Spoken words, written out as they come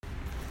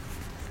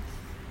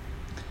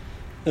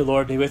The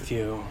Lord be with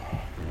you.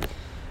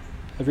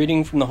 A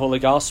reading from the Holy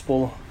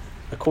Gospel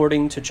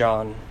according to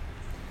John.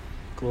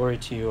 Glory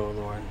to you, O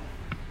Lord.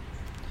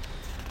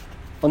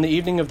 On the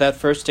evening of that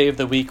first day of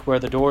the week, where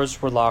the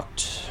doors were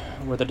locked,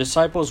 where the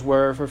disciples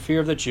were for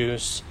fear of the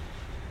Jews,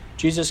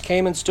 Jesus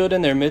came and stood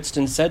in their midst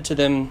and said to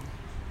them,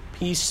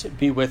 "Peace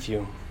be with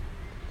you."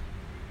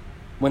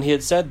 When he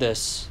had said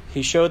this,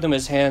 he showed them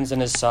his hands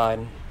and his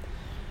side.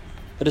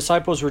 The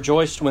disciples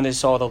rejoiced when they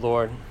saw the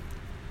Lord.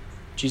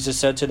 Jesus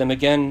said to them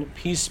again,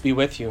 "Peace be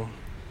with you.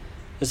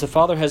 As the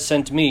Father has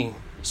sent me,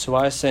 so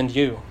I send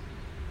you."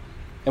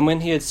 And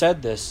when he had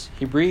said this,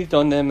 he breathed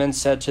on them and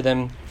said to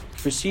them,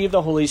 "Receive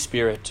the Holy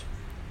Spirit.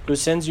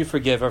 Whose sins you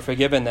forgive are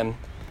forgiven them,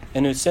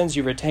 and whose sins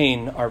you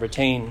retain are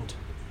retained."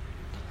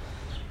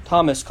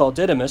 Thomas, called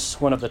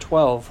Didymus, one of the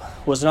 12,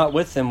 was not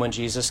with them when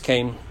Jesus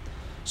came.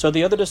 So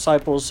the other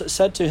disciples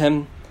said to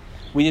him,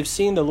 "We have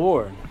seen the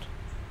Lord."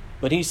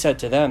 But he said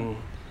to them,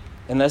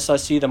 "Unless I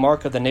see the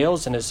mark of the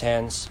nails in his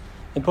hands,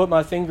 and put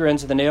my finger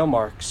into the nail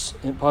marks,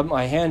 and put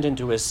my hand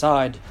into his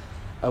side,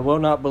 I will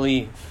not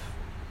believe."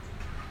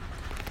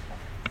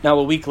 Now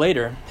a week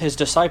later, his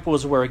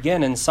disciples were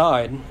again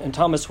inside, and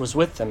Thomas was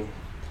with them.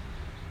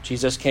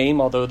 Jesus came,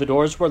 although the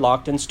doors were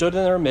locked, and stood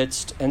in their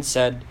midst, and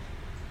said,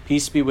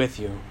 "Peace be with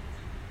you."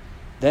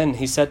 Then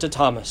he said to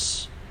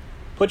Thomas,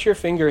 "Put your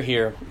finger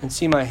here, and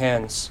see my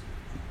hands,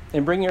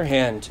 and bring your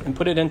hand, and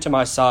put it into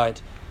my side,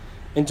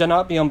 and do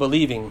not be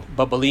unbelieving,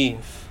 but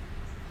believe."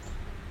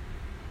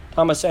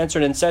 Thomas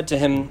answered and said to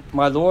him,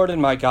 "My Lord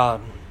and my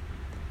God."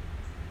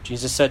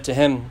 Jesus said to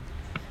him,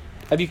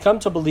 "Have you come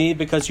to believe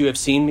because you have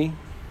seen me?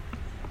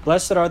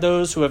 Blessed are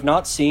those who have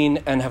not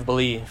seen and have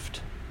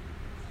believed."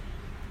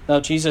 Now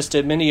Jesus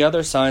did many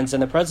other signs in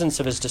the presence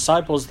of his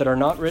disciples that are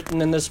not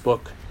written in this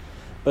book,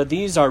 but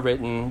these are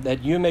written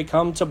that you may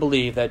come to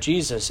believe that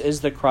Jesus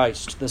is the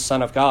Christ, the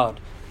Son of God,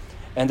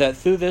 and that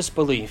through this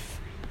belief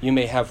you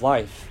may have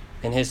life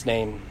in his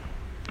name.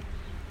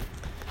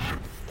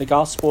 The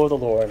Gospel of the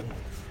Lord.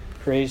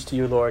 Praise to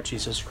you, Lord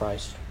Jesus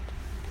Christ.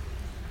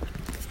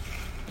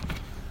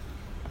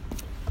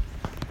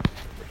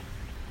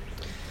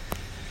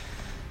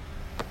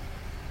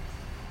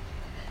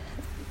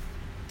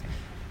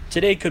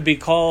 Today could be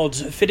called,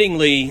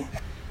 fittingly,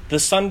 the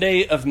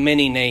Sunday of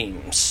many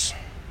names.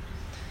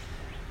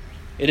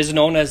 It is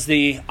known as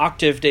the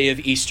octave day of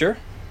Easter.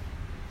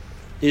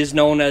 It is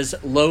known as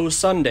Low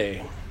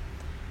Sunday.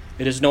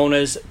 It is known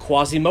as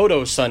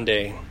Quasimodo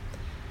Sunday.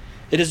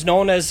 It is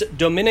known as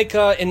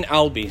Dominica in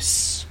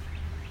Albis.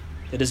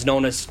 It is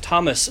known as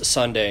Thomas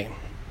Sunday.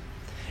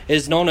 It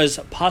is known as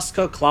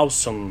Pascha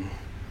Clausum.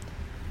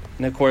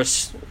 And of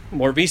course,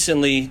 more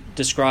recently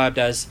described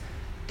as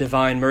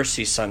Divine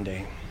Mercy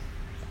Sunday.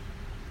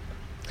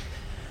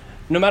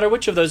 No matter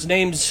which of those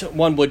names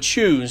one would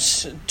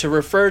choose to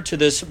refer to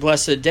this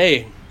blessed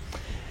day,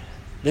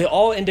 they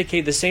all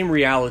indicate the same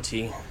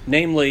reality,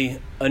 namely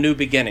a new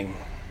beginning.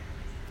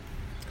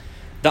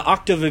 The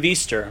octave of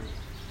Easter,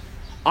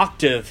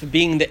 octave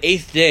being the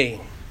 8th day.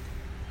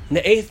 And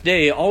the 8th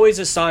day, always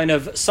a sign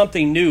of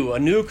something new, a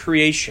new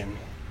creation.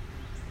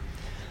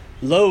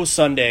 Low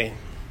Sunday,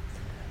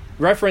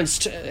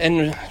 referenced,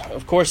 and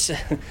of course,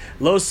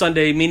 Low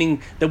Sunday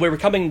meaning that we were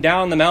coming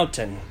down the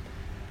mountain.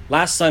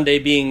 Last Sunday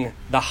being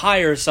the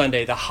higher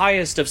Sunday, the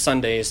highest of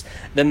Sundays,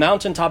 the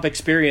mountaintop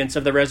experience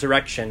of the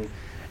resurrection.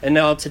 And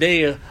now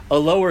today, a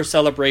lower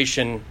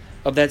celebration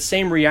of that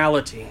same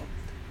reality,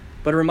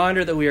 but a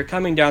reminder that we are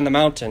coming down the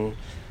mountain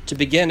to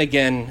begin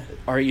again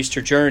our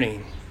Easter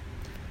journey.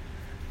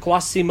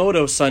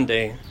 Quasimodo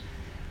Sunday,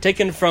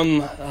 taken from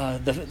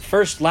the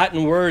first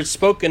Latin words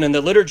spoken in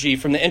the liturgy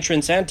from the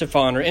entrance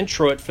antiphon or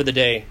introit for the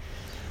day,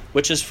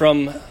 which is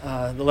from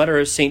the letter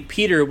of St.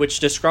 Peter,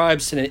 which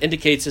describes and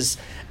indicates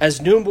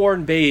as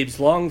newborn babes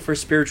long for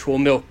spiritual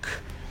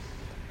milk,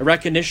 a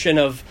recognition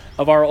of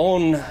our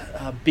own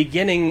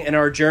beginning in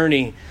our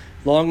journey,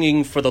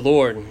 longing for the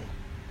Lord.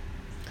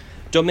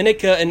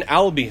 Dominica in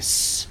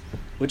Albis,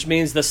 which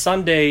means the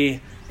Sunday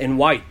in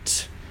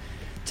white.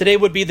 Today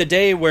would be the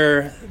day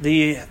where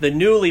the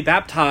newly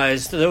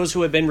baptized, those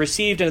who have been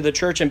received into the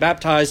church and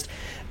baptized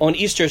on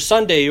Easter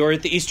Sunday or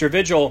at the Easter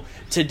Vigil,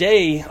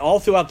 today, all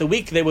throughout the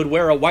week, they would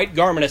wear a white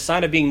garment, a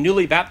sign of being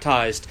newly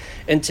baptized.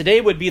 And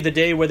today would be the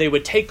day where they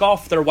would take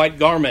off their white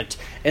garment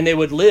and they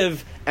would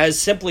live as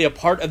simply a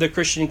part of the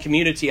Christian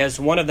community, as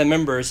one of the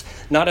members,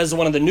 not as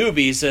one of the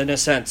newbies in a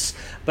sense,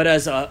 but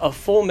as a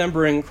full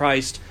member in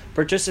Christ,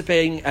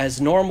 participating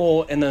as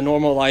normal in the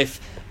normal life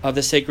of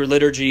the sacred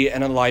liturgy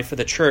and in the life of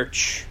the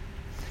church.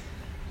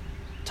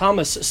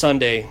 Thomas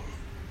Sunday,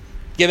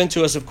 given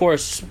to us, of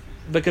course,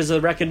 because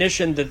of the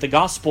recognition that the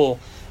gospel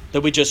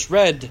that we just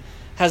read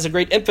has a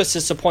great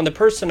emphasis upon the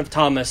person of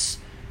Thomas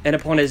and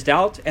upon his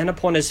doubt and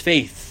upon his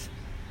faith.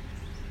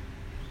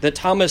 That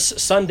Thomas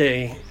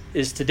Sunday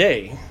is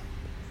today.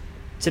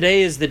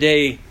 Today is the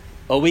day,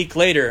 a week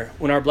later,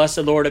 when our blessed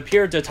Lord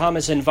appeared to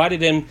Thomas and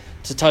invited him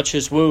to touch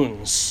his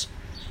wounds.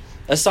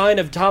 A sign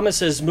of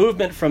Thomas's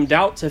movement from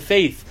doubt to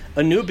faith,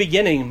 a new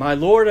beginning. "My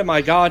Lord and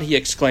my God," he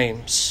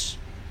exclaims.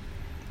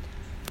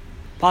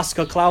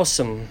 Pascha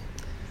Clausum,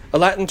 a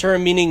Latin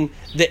term meaning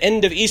the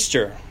end of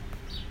Easter.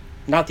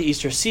 Not the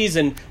Easter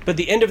season, but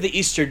the end of the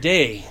Easter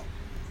day.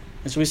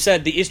 As we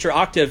said, the Easter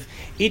octave,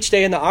 each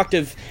day in the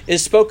octave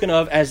is spoken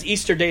of as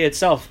Easter day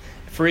itself.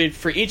 For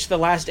each of the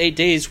last 8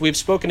 days, we've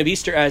spoken of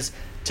Easter as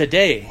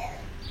today,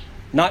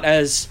 not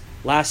as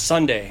last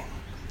Sunday.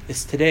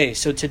 It's today.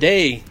 So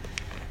today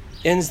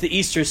ends the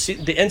Easter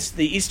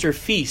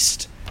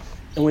feast,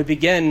 and we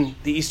begin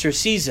the Easter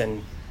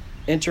season,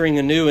 entering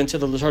anew into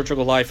the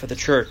liturgical life of the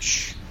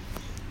church.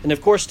 And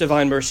of course,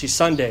 Divine Mercy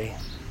Sunday,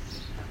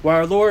 where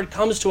our Lord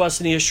comes to us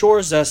and he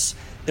assures us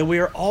that we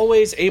are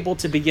always able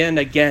to begin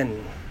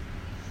again,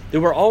 that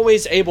we're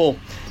always able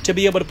to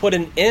be able to put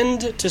an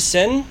end to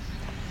sin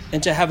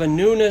and to have a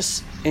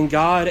newness in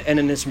God and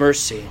in his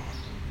mercy.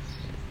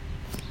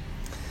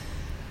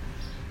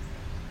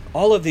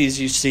 All of these,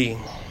 you see,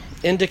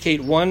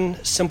 indicate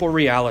one simple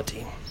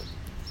reality: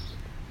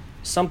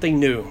 something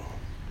new,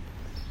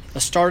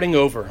 a starting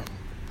over,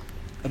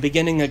 a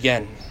beginning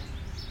again.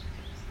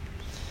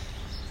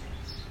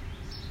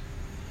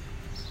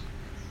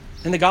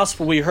 In the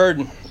gospel, we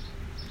heard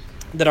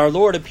that our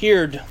Lord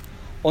appeared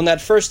on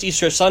that first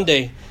Easter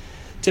Sunday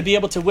to be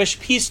able to wish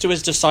peace to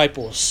his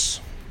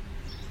disciples,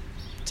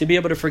 to be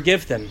able to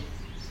forgive them,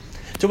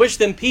 to wish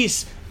them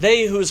peace,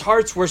 they whose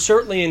hearts were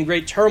certainly in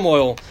great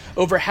turmoil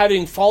over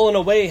having fallen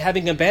away,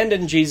 having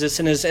abandoned Jesus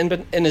in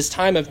his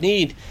time of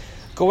need,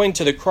 going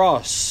to the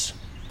cross,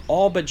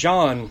 all but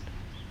John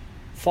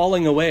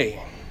falling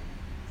away.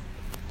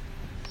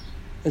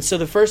 And so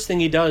the first thing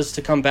he does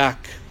to come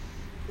back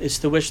is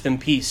to wish them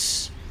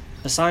peace,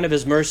 a sign of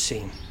his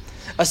mercy,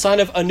 a sign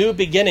of a new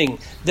beginning,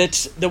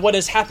 that what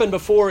has happened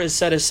before is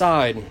set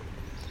aside,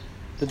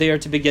 that they are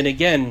to begin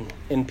again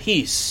in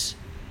peace,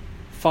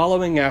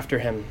 following after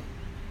him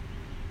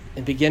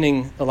and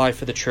beginning the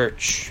life of the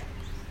church.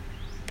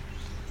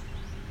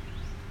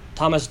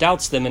 Thomas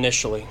doubts them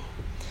initially.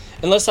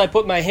 Unless I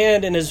put my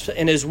hand in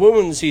his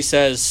wounds, he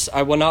says,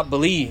 I will not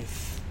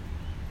believe.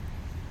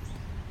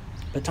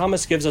 But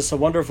Thomas gives us a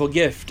wonderful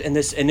gift in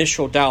this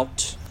initial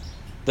doubt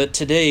that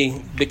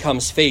today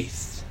becomes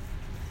faith.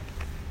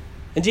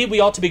 Indeed, we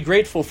ought to be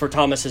grateful for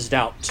Thomas's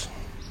doubt.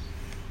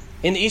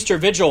 In the Easter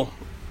Vigil,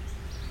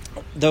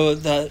 at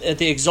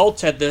the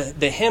Exultet,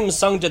 the hymn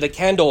sung to the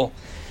candle,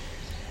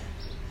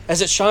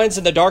 as it shines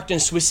in the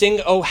darkness, we sing,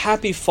 O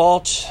happy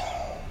fault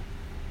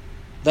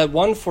that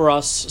won for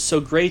us so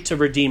great a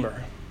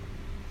Redeemer.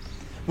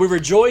 We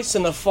rejoice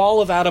in the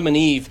fall of Adam and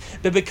Eve,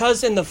 but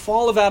because in the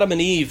fall of Adam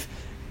and Eve,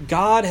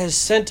 God has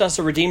sent us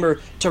a Redeemer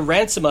to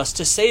ransom us,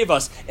 to save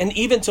us, and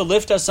even to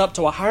lift us up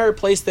to a higher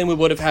place than we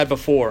would have had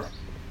before.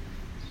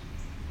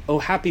 Oh,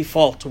 happy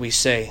fault, we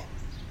say.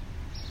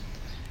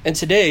 And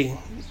today,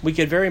 we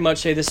could very much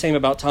say the same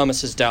about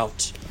Thomas's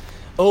doubt.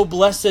 Oh,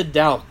 blessed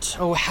doubt,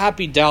 oh,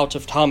 happy doubt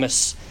of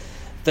Thomas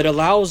that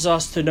allows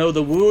us to know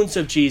the wounds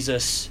of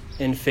Jesus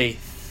in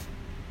faith.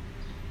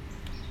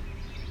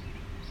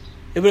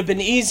 It would have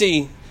been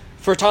easy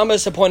for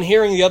Thomas, upon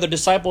hearing the other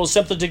disciples,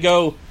 simply to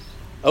go,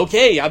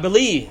 okay, I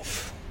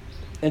believe,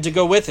 and to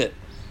go with it.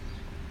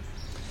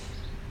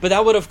 But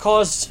that would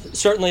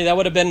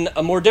have been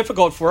more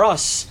difficult for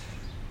us,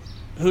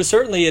 who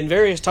certainly in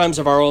various times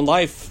of our own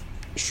life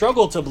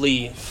struggle to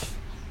believe.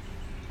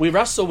 We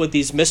wrestle with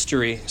these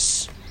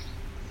mysteries.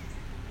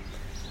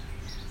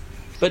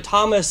 But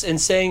Thomas, in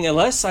saying,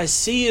 unless I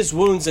see his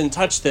wounds and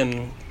touch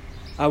them,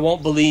 I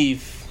won't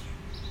believe,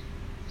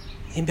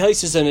 he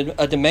places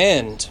a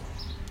demand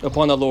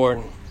upon the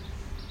Lord.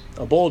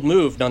 A bold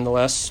move,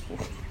 nonetheless.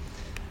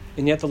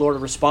 And yet the Lord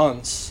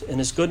responds in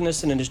his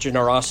goodness and in his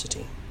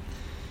generosity.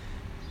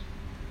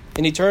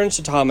 And he turns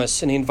to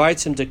Thomas and he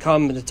invites him to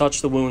come and to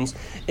touch the wounds.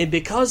 And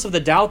because of the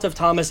doubt of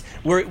Thomas,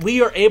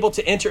 we are able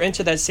to enter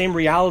into that same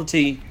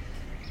reality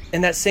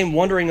and that same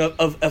wondering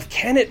of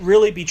can it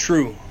really be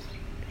true?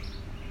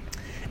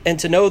 And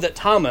to know that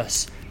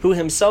Thomas, who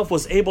himself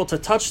was able to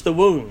touch the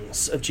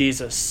wounds of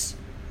Jesus,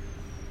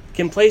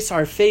 can place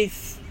our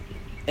faith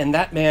in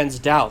that man's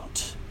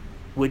doubt,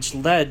 which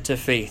led to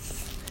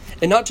faith.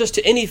 And not just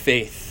to any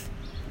faith,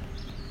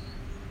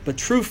 but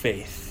true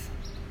faith.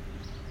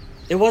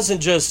 It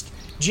wasn't just,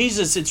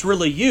 Jesus, it's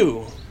really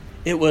you.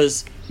 It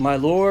was, my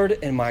Lord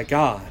and my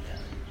God.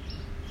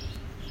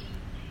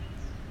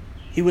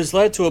 He was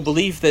led to a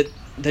belief that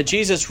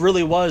Jesus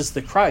really was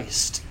the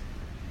Christ,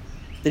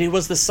 that he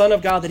was the Son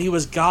of God, that he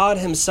was God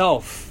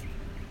himself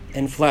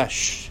in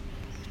flesh,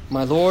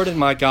 my Lord and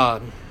my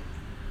God.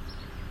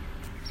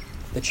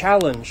 The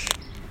challenge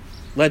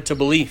led to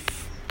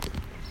belief.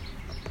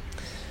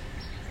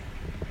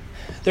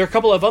 There are a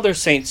couple of other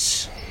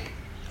saints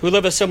who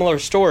live a similar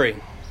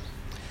story.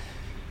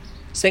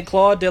 Saint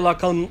Claude de la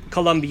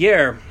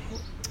Colombière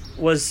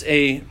was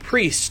a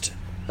priest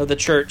of the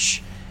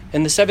church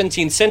in the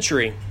 17th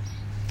century.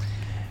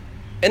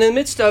 And in the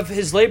midst of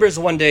his labors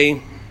one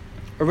day,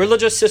 a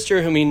religious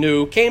sister whom he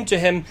knew came to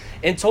him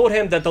and told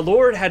him that the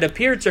Lord had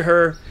appeared to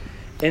her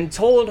and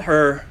told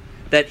her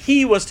that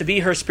he was to be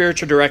her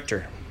spiritual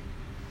director.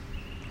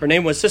 Her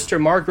name was Sister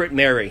Margaret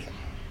Mary.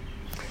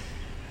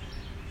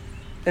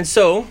 And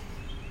so,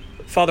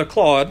 Father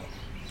Claude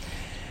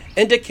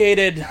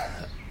indicated,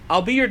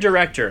 I'll be your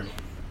director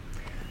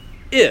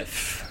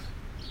if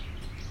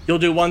you'll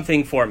do one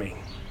thing for me.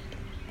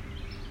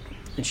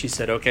 And she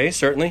said, okay,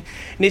 certainly.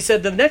 And he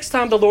said, the next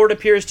time the Lord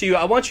appears to you,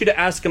 I want you to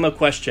ask him a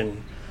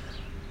question.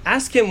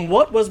 Ask him,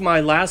 what was my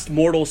last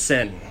mortal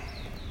sin?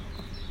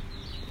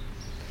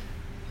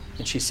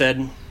 And she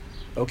said,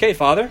 okay,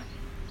 Father.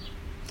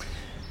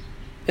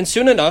 And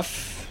soon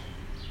enough,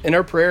 in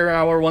our prayer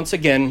hour once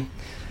again,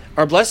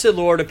 our blessed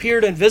Lord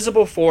appeared in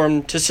visible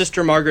form to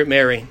Sister Margaret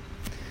Mary.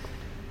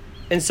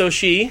 And so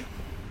she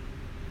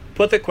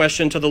put the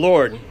question to the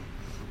Lord.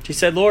 She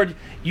said, Lord,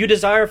 you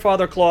desire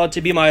Father Claude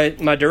to be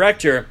my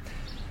director,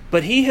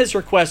 but he has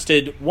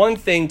requested one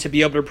thing to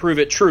be able to prove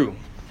it true,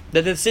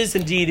 that this is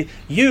indeed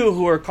you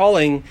who are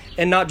calling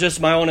and not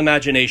just my own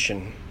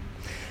imagination.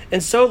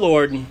 And so,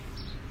 Lord,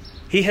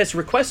 he has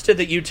requested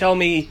that you tell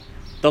me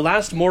the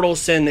last mortal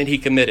sin that he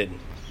committed.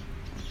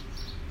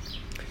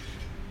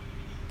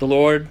 The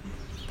Lord,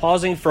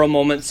 pausing for a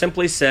moment,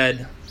 simply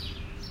said,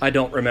 I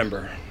don't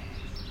remember.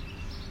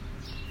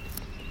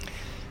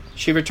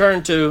 She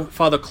returned to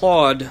Father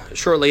Claude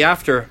shortly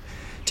after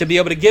to be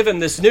able to give him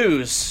this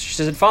news. She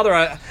said,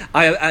 Father,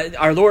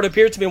 our Lord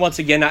appeared to me once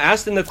again. I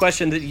asked him the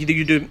question that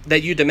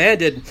you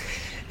demanded,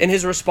 and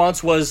his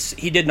response was,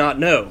 he did not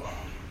know.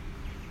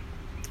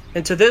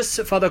 And to this,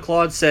 Father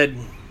Claude said,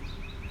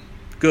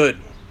 good,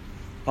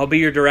 I'll be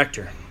your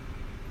director.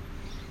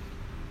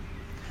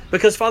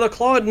 Because Father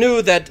Claude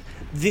knew that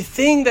the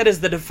thing that is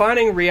the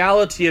defining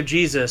reality of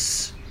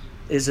Jesus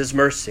is his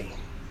mercy.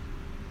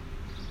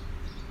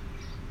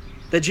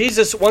 That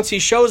Jesus, once he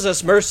shows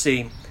us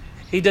mercy,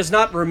 he does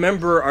not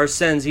remember our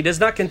sins. He does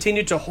not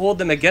continue to hold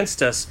them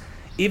against us,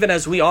 even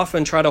as we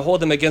often try to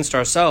hold them against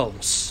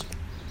ourselves.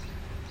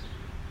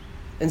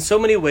 In so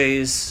many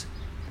ways,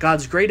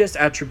 God's greatest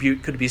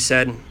attribute, could be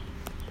said,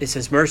 is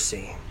his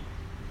mercy.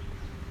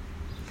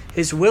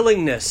 His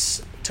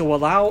willingness to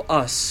allow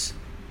us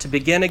to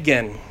begin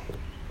again,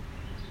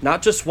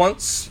 not just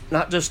once,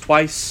 not just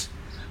twice,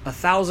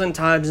 1,000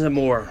 times and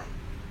more.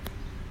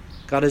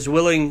 God is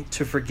willing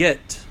to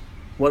forget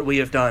what we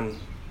have done,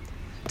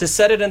 to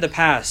set it in the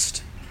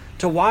past,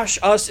 to wash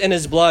us in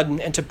his blood,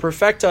 and to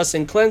perfect us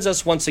and cleanse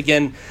us once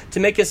again, to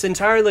make us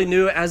entirely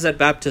new as at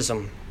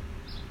baptism.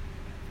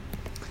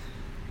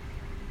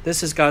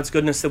 This is God's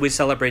goodness that we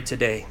celebrate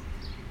today,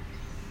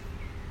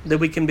 that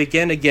we can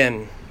begin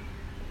again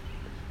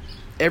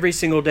every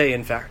single day,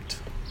 in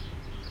fact.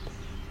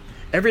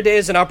 Every day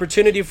is an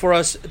opportunity for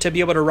us to be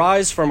able to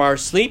rise from our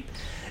sleep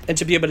and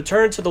to be able to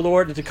turn to the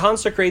Lord and to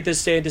consecrate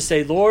this day and to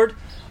say, Lord,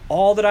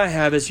 all that I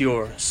have is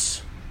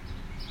yours.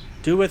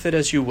 Do with it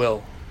as you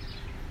will.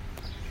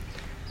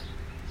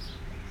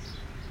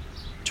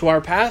 To our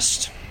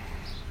past,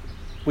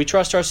 we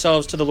trust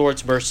ourselves to the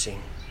Lord's mercy.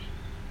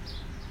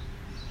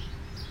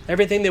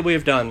 Everything that we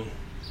have done,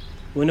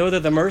 we know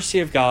that the mercy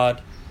of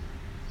God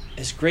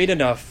is great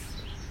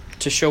enough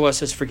to show us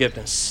his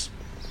forgiveness,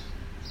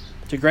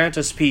 to grant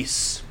us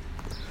peace,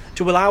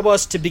 to allow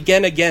us to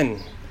begin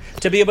again,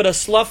 to be able to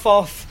slough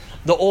off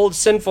the old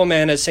sinful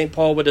man, as St.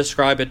 Paul would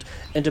describe it,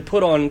 and to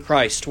put on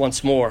Christ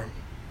once more,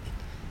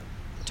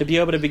 to be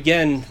able to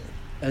begin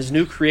as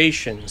new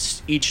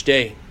creations each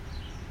day,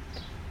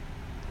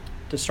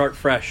 to start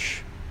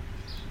fresh.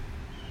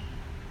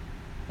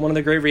 One of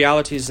the great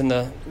realities in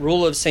the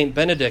rule of St.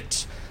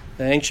 Benedict,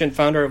 the ancient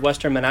founder of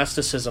Western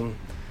monasticism,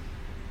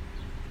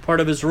 part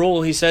of his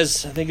rule, he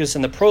says, I think it's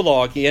in the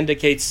prologue, he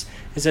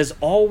says,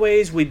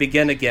 always we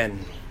begin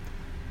again.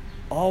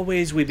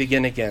 Always we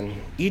begin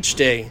again, each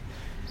day,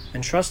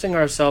 and trusting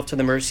ourselves to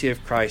the mercy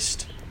of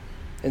Christ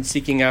and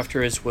seeking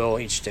after his will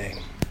each day.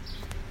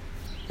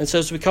 And so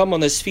as we come on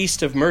this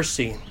feast of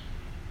mercy,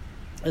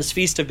 this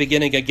feast of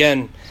beginning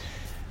again,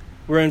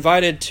 we're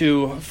invited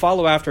to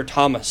follow after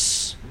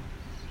Thomas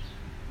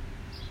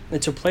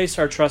and to place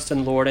our trust in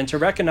the Lord and to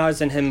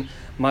recognize in him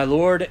my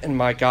Lord and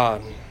my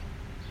God.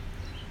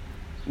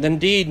 And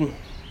indeed,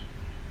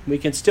 we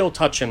can still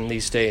touch him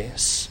these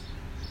days.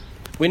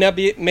 We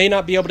may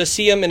not be able to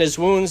see him in his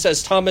wounds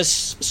as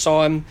Thomas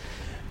saw him.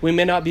 We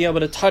may not be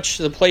able to touch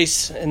the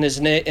place in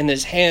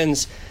his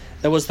hands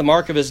that was the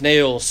mark of his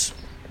nails.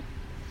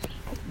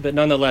 But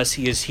nonetheless,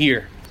 he is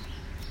here.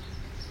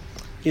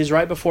 He is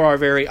right before our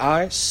very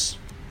eyes,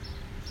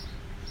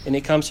 and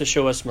he comes to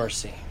show us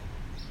mercy.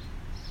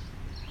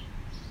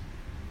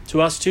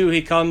 To us too,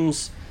 he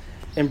comes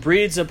and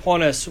breathes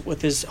upon us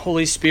with his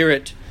Holy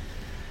Spirit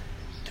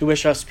to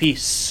wish us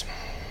peace.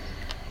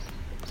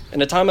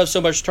 In a time of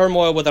so much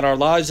turmoil within our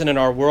lives and in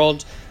our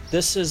world,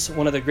 this is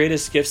one of the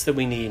greatest gifts that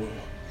we need.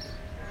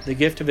 The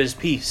gift of his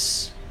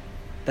peace,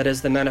 that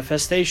is the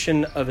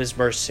manifestation of his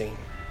mercy.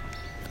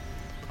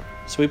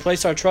 So we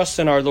place our trust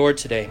in our Lord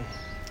today.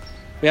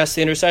 We ask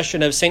the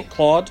intercession of St.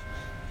 Claude,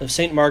 of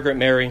St. Margaret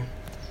Mary,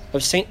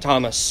 of St.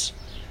 Thomas,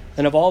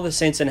 and of all the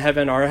saints in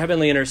heaven, our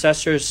heavenly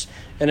intercessors,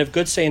 and of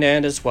good St.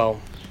 Anne as well,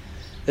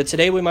 that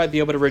today we might be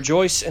able to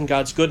rejoice in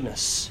God's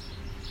goodness,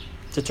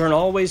 to turn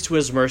always to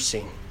his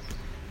mercy,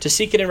 to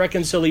seek it in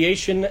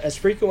reconciliation as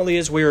frequently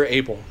as we are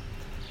able,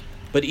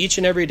 but each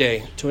and every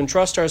day to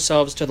entrust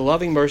ourselves to the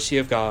loving mercy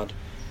of God,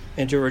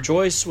 and to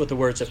rejoice with the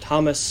words of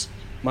Thomas,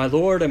 "My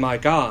Lord and my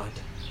God,"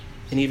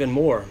 and even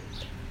more,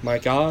 "My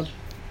God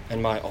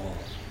and my all."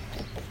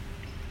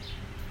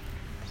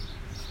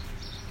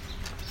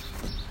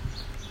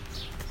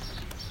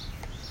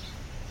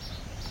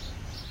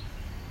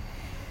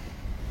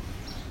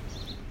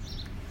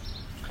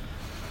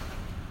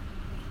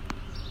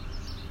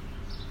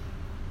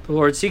 The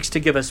Lord seeks to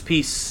give us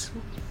peace,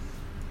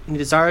 and He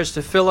desires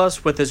to fill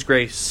us with His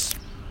grace.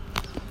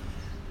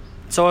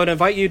 So I would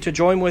invite you to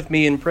join with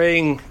me in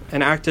praying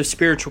an act of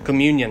spiritual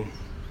communion.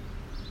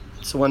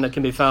 It's the one that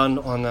can be found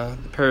on the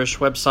parish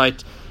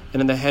website and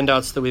in the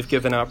handouts that we've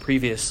given out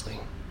previously.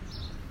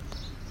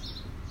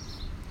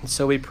 And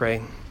so we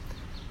pray,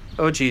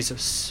 O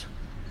Jesus,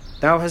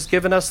 Thou hast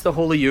given us the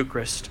Holy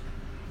Eucharist,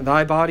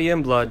 Thy body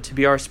and blood to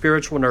be our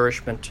spiritual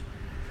nourishment,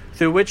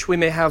 through which we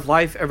may have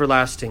life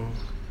everlasting.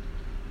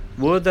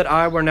 Would that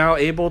I were now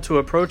able to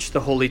approach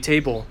the holy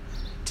table,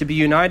 to be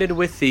united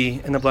with Thee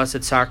in the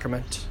Blessed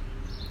Sacrament.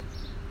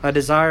 I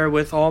desire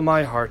with all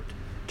my heart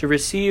to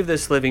receive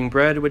this living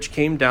bread which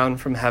came down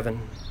from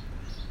heaven.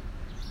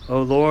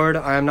 O Lord,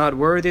 I am not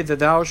worthy that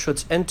Thou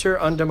shouldst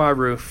enter under my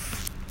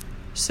roof.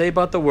 Say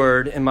but the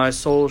word, and my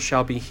soul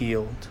shall be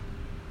healed.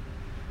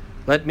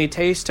 Let me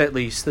taste at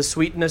least the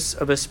sweetness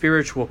of a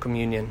spiritual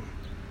communion.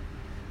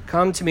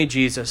 Come to me,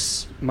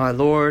 Jesus, my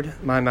Lord,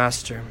 my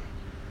Master.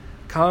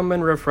 Come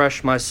and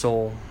refresh my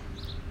soul.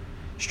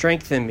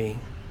 Strengthen me,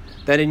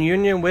 that in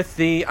union with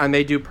Thee I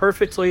may do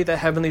perfectly the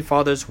Heavenly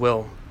Father's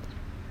will.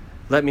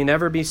 Let me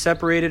never be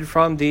separated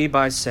from Thee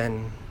by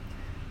sin.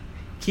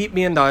 Keep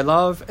me in Thy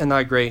love and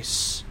Thy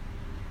grace.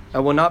 I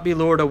will not be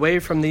lured away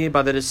from Thee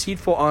by the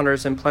deceitful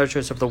honors and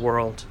pleasures of the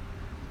world.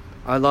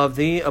 I love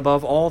Thee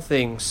above all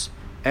things,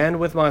 and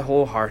with my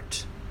whole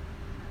heart.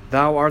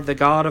 Thou art the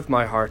God of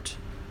my heart,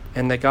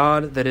 and the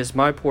God that is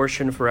my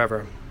portion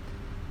forever.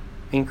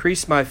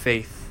 Increase my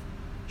faith,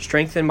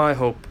 strengthen my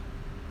hope,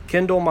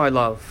 kindle my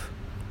love,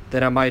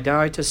 that I might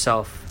die to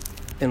self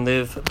and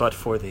live but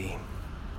for Thee.